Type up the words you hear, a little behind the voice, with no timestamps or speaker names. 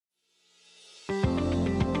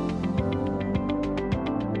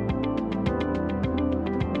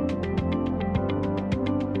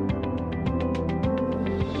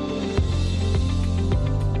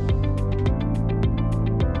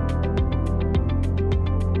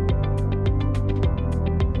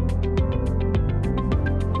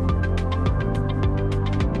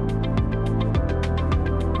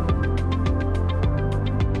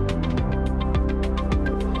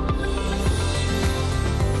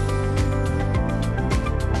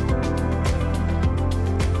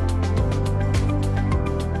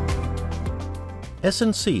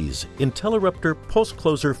SNC's IntelliRupter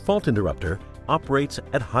PulseCloser fault interrupter operates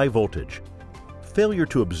at high voltage. Failure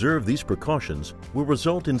to observe these precautions will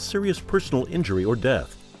result in serious personal injury or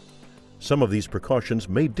death. Some of these precautions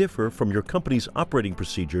may differ from your company's operating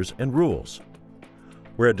procedures and rules.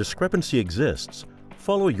 Where a discrepancy exists,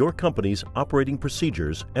 follow your company's operating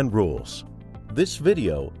procedures and rules. This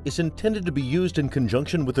video is intended to be used in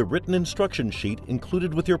conjunction with a written instruction sheet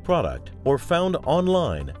included with your product or found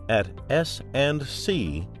online at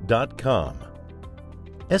sandc.com.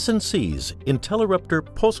 SNC's IntelliRupter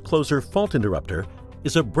PulseCloser fault interrupter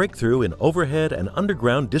is a breakthrough in overhead and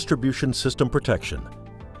underground distribution system protection.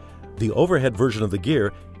 The overhead version of the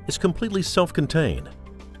gear is completely self-contained.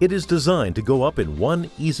 It is designed to go up in one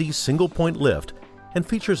easy single-point lift and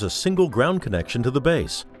features a single ground connection to the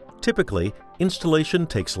base. Typically, installation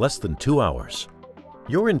takes less than 2 hours.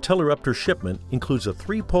 Your IntelliRupter shipment includes a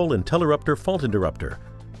 3-pole IntelliRupter fault interrupter,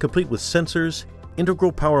 complete with sensors,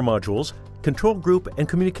 integral power modules, control group and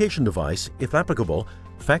communication device, if applicable,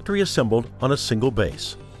 factory assembled on a single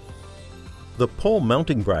base. The pole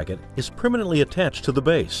mounting bracket is permanently attached to the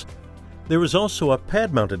base. There is also a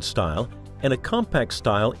pad-mounted stile and a compact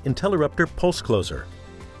style IntelliRupter PulseCloser.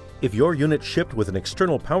 If your unit shipped with an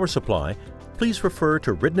external power supply, please refer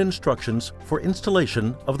to written instructions for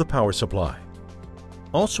installation of the power supply.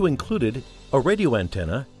 Also included, a radio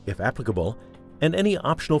antenna, if applicable, and any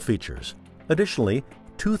optional features. Additionally,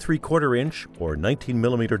 2 3/4-inch or 19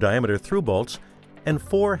 mm diameter through bolts and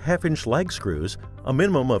 4 1/2-inch lag screws, a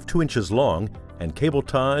minimum of 2 inches long, and cable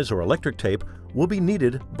ties or electric tape will be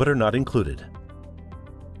needed but are not included.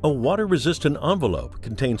 A water-resistant envelope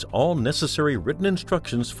contains all necessary written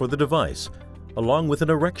instructions for the device, along with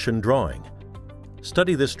an erection drawing.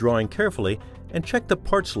 Study this drawing carefully and check the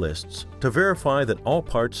parts lists to verify that all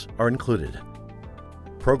parts are included.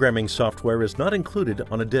 Programming software is not included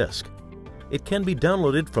on a disc. It can be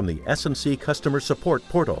downloaded from the SNC Customer Support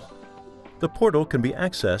portal. The portal can be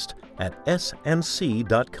accessed at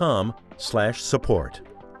snc.com/support.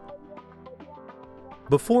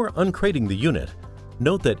 Before uncrating the unit,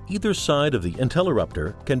 note that either side of the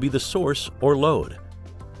IntelliRupter can be the source or load.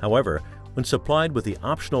 However, when supplied with the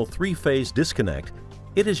optional 3-phase disconnect,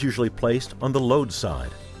 it is usually placed on the load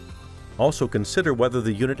side. Also consider whether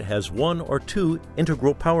the unit has 1 or 2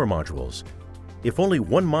 integral power modules. If only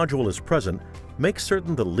one module is present, make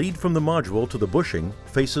certain the lead from the module to the bushing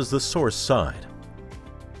faces the source side.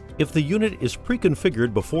 If the unit is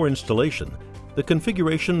pre-configured before installation, the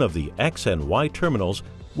configuration of the X and Y terminals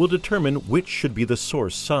will determine which should be the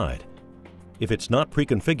source side. If it's not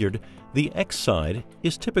pre-configured, the X side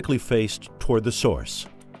is typically faced toward the source.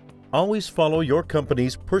 Always follow your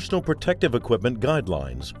company's personal protective equipment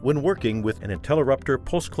guidelines when working with an IntelliRupter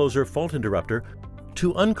PulseCloser fault interrupter.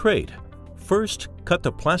 To uncrate, first cut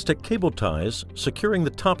the plastic cable ties securing the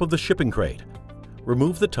top of the shipping crate.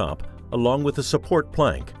 Remove the top along with the support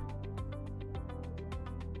plank.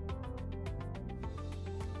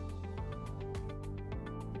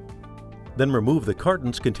 Then remove the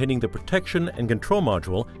cartons containing the protection and control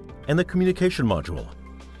module and the communication module.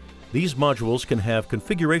 These modules can have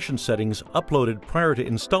configuration settings uploaded prior to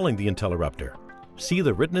installing the IntelliRupter. See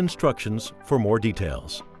the written instructions for more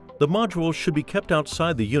details. The modules should be kept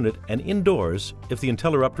outside the unit and indoors if the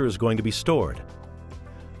IntelliRupter is going to be stored.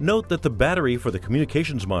 Note that the battery for the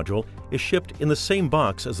communications module is shipped in the same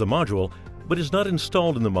box as the module, but is not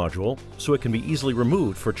installed in the module, so it can be easily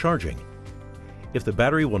removed for charging. If the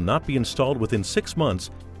battery will not be installed within 6 months,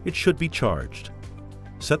 it should be charged.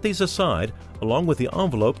 Set these aside along with the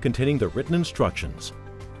envelope containing the written instructions.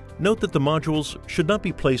 Note that the modules should not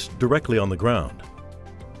be placed directly on the ground.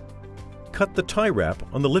 Cut the tie wrap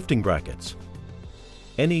on the lifting brackets.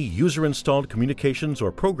 Any user-installed communications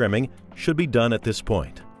or programming should be done at this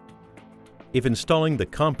point. If installing the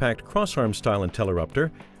compact crossarm style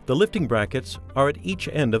IntelliRupter, the lifting brackets are at each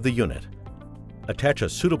end of the unit. Attach a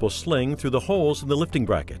suitable sling through the holes in the lifting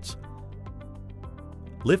brackets.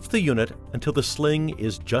 Lift the unit until the sling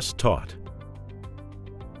is just taut.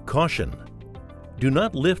 Caution: do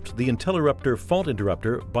not lift the IntelliRupter fault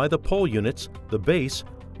interrupter by the pole units, the base,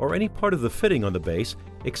 or any part of the fitting on the base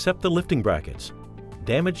except the lifting brackets.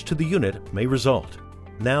 Damage to the unit may result.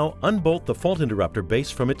 Now unbolt the fault interrupter base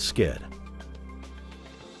from its skid.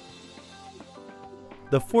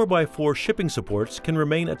 The 4x4 shipping supports can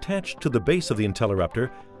remain attached to the base of the IntelliRupter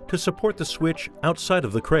to support the switch outside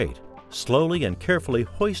of the crate. Slowly and carefully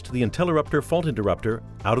hoist the IntelliRupter fault interrupter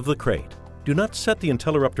out of the crate. Do not set the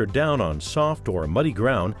IntelliRupter down on soft or muddy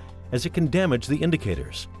ground as it can damage the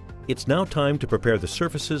indicators. It's now time to prepare the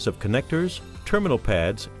surfaces of connectors, terminal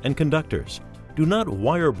pads, and conductors. Do not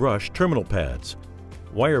wire brush terminal pads.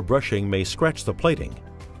 wire brushing may scratch the plating.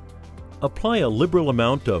 Apply a liberal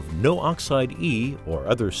amount of no oxide E or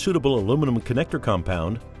other suitable aluminum connector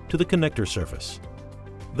compound to the connector surface.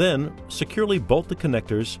 Then, securely bolt the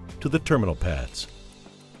connectors to the terminal pads.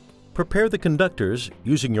 Prepare the conductors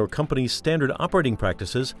using your company's standard operating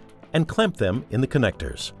practices and clamp them in the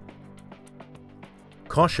connectors.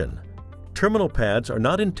 Caution: terminal pads are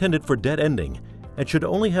not intended for dead ending and should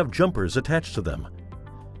only have jumpers attached to them.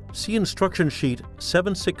 See instruction sheet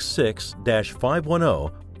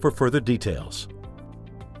 766-510 for further details.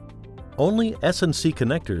 Only S&C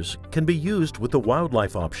connectors can be used with the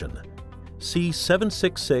wildlife option. See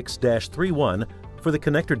 766-31 for the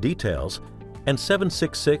connector details and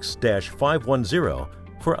 766-510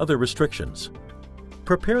 for other restrictions.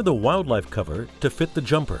 Prepare the wildlife cover to fit the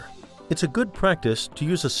jumper. It's a good practice to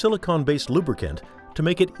use a silicone-based lubricant to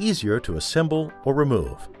make it easier to assemble or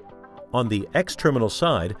remove. On the X-terminal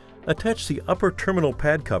side, attach the upper terminal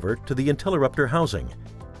pad cover to the IntelliRupter housing.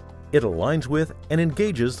 It aligns with and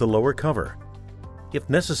engages the lower cover. If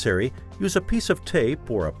necessary, use a piece of tape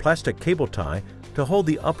or a plastic cable tie to hold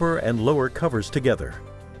the upper and lower covers together.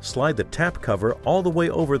 Slide the tap cover all the way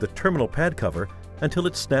over the terminal pad cover until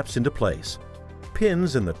it snaps into place.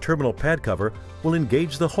 Pins in the terminal pad cover will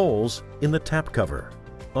engage the holes in the tap cover.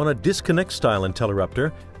 On a disconnect style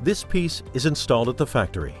IntelliRupter, this piece is installed at the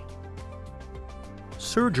factory.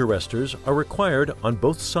 Surge arresters are required on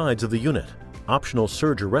both sides of the unit. Optional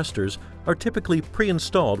surge arresters are typically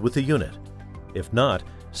pre-installed with the unit. If not,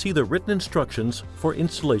 see the written instructions for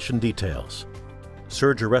installation details.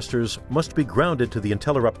 Surge arresters must be grounded to the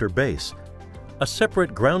IntelliRupter base. A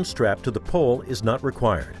separate ground strap to the pole is not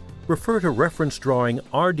required. Refer to reference drawing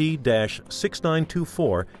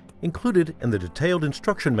RD-6924 included in the detailed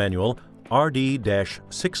instruction manual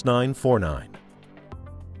RD-6949.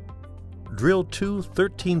 Drill two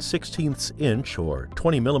 13/16 inch or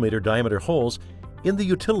 20 mm diameter holes in the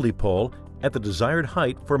utility pole at the desired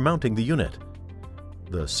height for mounting the unit.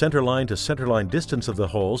 The centerline to centerline distance of the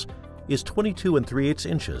holes is 22 3/8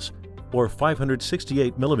 inches or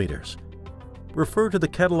 568 millimeters. Refer to the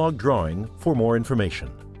catalog drawing for more information.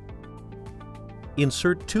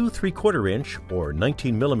 Insert two 3/4 inch or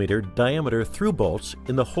 19 mm diameter through bolts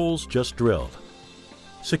in the holes just drilled.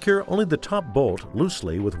 Secure only the top bolt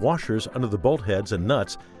loosely with washers under the bolt heads and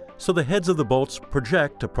nuts so the heads of the bolts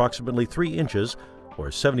project approximately 3 inches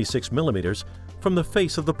or 76 millimeters from the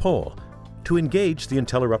face of the pole to engage the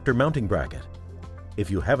IntelliRupter mounting bracket.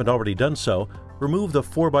 If you haven't already done so, remove the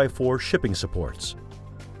 4x4 shipping supports.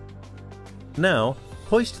 Now,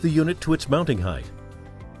 hoist the unit to its mounting height.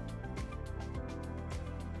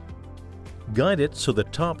 Guide it so the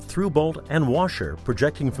top through bolt and washer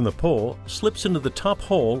projecting from the pole slips into the top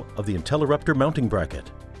hole of the IntelliRupter mounting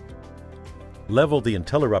bracket. Level the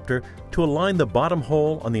IntelliRupter to align the bottom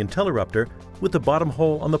hole on the IntelliRupter with the bottom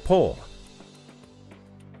hole on the pole.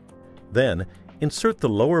 Then, insert the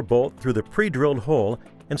lower bolt through the pre-drilled hole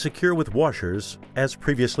and secure with washers as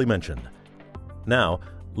previously mentioned. Now,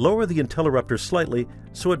 lower the IntelliRupter slightly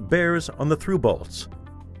so it bears on the through bolts.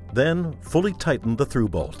 Then, fully tighten the through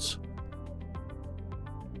bolts.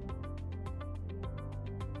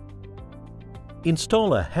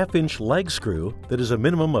 Install a 1/2 inch lag screw that is a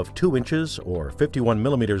minimum of 2 inches or 51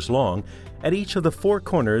 millimeters long at each of the 4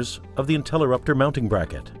 corners of the IntelliRupter mounting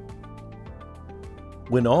bracket.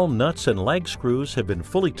 When all nuts and lag screws have been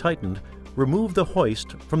fully tightened, remove the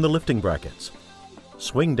hoist from the lifting brackets.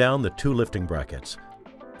 Swing down the 2 lifting brackets.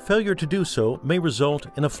 Failure to do so may result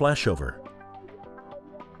in a flashover.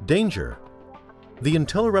 Danger! The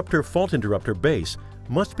IntelliRupter fault interrupter base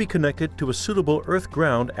must be connected to a suitable earth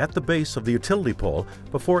ground at the base of the utility pole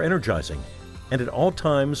before energizing and at all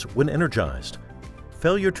times when energized.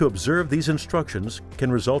 Failure to observe these instructions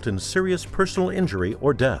can result in serious personal injury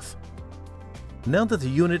or death. Now that the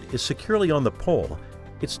unit is securely on the pole,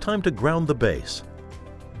 it's time to ground the base.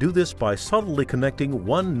 Do this by solidly connecting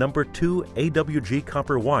one number 2 AWG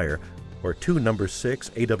copper wire or 2 number 6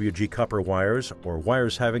 AWG copper wires or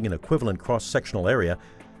wires having an equivalent cross-sectional area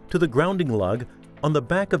to the grounding lug on the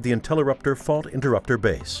back of the IntelliRupter fault interrupter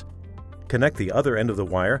base. Connect the other end of the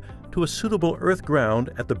wire to a suitable earth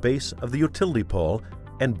ground at the base of the utility pole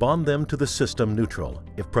and bond them to the system neutral,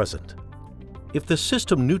 if present. If the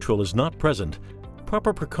system neutral is not present,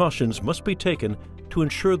 proper precautions must be taken to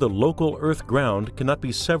ensure the local earth ground cannot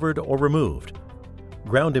be severed or removed.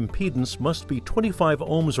 Ground impedance must be 25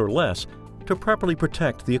 ohms or less to properly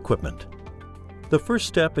protect the equipment. The first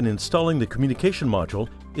step in installing the communication module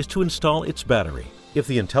is to install its battery. If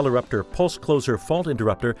the IntelliRupter PulseCloser fault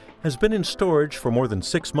interrupter has been in storage for more than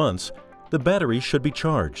 6 months, the battery should be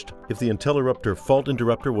charged. If the IntelliRupter fault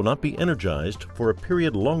interrupter will not be energized for a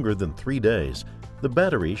period longer than 3 days, the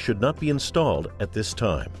battery should not be installed at this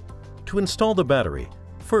time. To install the battery,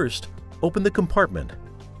 first, open the compartment,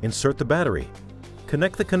 insert the battery,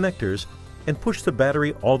 connect the connectors, and push the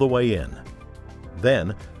battery all the way in.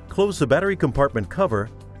 Then, close the battery compartment cover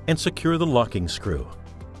and secure the locking screw.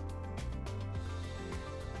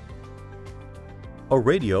 A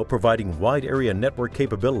radio providing wide area network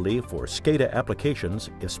capability for SCADA applications,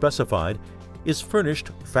 if specified, is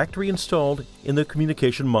furnished factory installed in the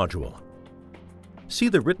communication module. See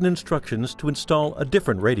the written instructions to install a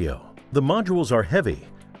different radio. The modules are heavy.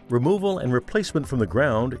 Removal and replacement from the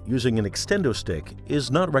ground using an extendo stick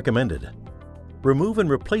is not recommended. Remove and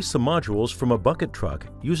replace the modules from a bucket truck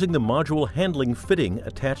using the module handling fitting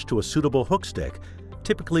attached to a suitable hook stick,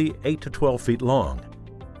 typically 8 to 12 feet long.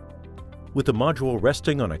 With the module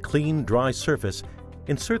resting on a clean, dry surface,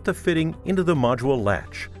 insert the fitting into the module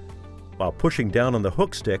latch. While pushing down on the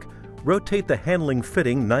hook stick, rotate the handling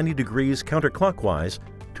fitting 90 degrees counterclockwise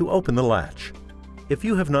to open the latch. If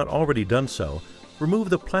you have not already done so, remove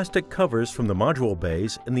the plastic covers from the module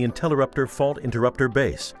bays in the IntelliRupter fault interrupter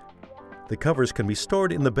base. The covers can be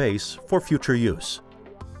stored in the base for future use.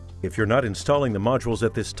 If you're not installing the modules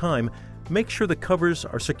at this time, make sure the covers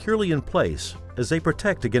are securely in place as they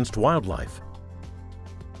protect against wildlife.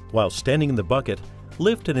 While standing in the bucket,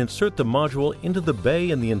 lift and insert the module into the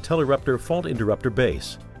bay in the IntelliRupter fault interrupter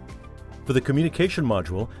base. For the communication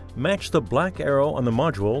module, match the black arrow on the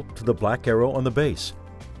module to the black arrow on the base.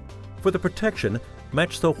 For the protection,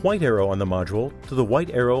 match the white arrow on the module to the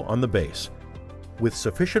white arrow on the base. With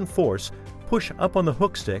sufficient force, push up on the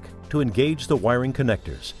hook stick to engage the wiring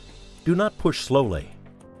connectors. Do not push slowly.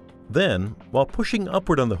 Then, while pushing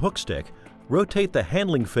upward on the hook stick, rotate the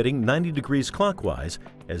handling fitting 90 degrees clockwise,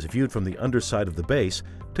 as viewed from the underside of the base,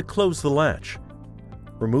 to close the latch.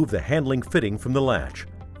 Remove the handling fitting from the latch.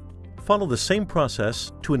 Follow the same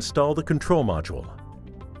process to install the control module.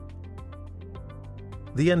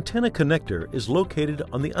 The antenna connector is located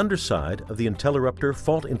on the underside of the IntelliRupter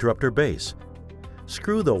fault interrupter base.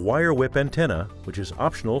 Screw the wire whip antenna, which is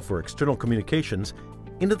optional for external communications,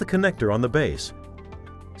 into the connector on the base.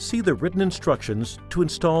 See the written instructions to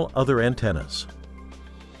install other antennas.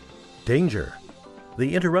 Danger!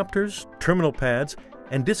 The interrupters, terminal pads,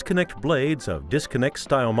 and disconnect blades of disconnect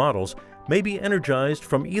style models may be energized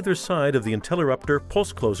from either side of the IntelliRupter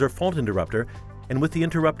PulseCloser fault interrupter and with the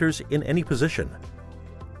interrupters in any position.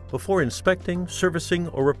 Before inspecting, servicing,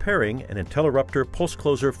 or repairing an IntelliRupter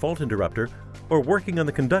PulseCloser fault interrupter or working on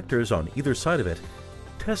the conductors on either side of it,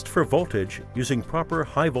 test for voltage using proper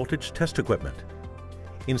high-voltage test equipment.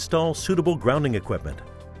 Install suitable grounding equipment.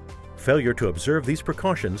 Failure to observe these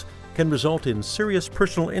precautions can result in serious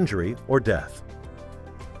personal injury or death.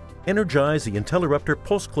 Energize the IntelliRupter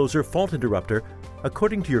PulseCloser fault interrupter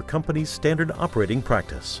according to your company's standard operating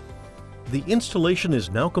practice. The installation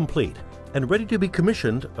is now complete and ready to be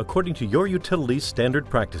commissioned according to your utility's standard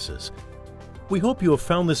practices. We hope you have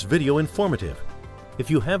found this video informative.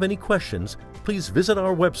 If you have any questions, please visit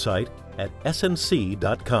our website at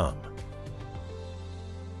snc.com.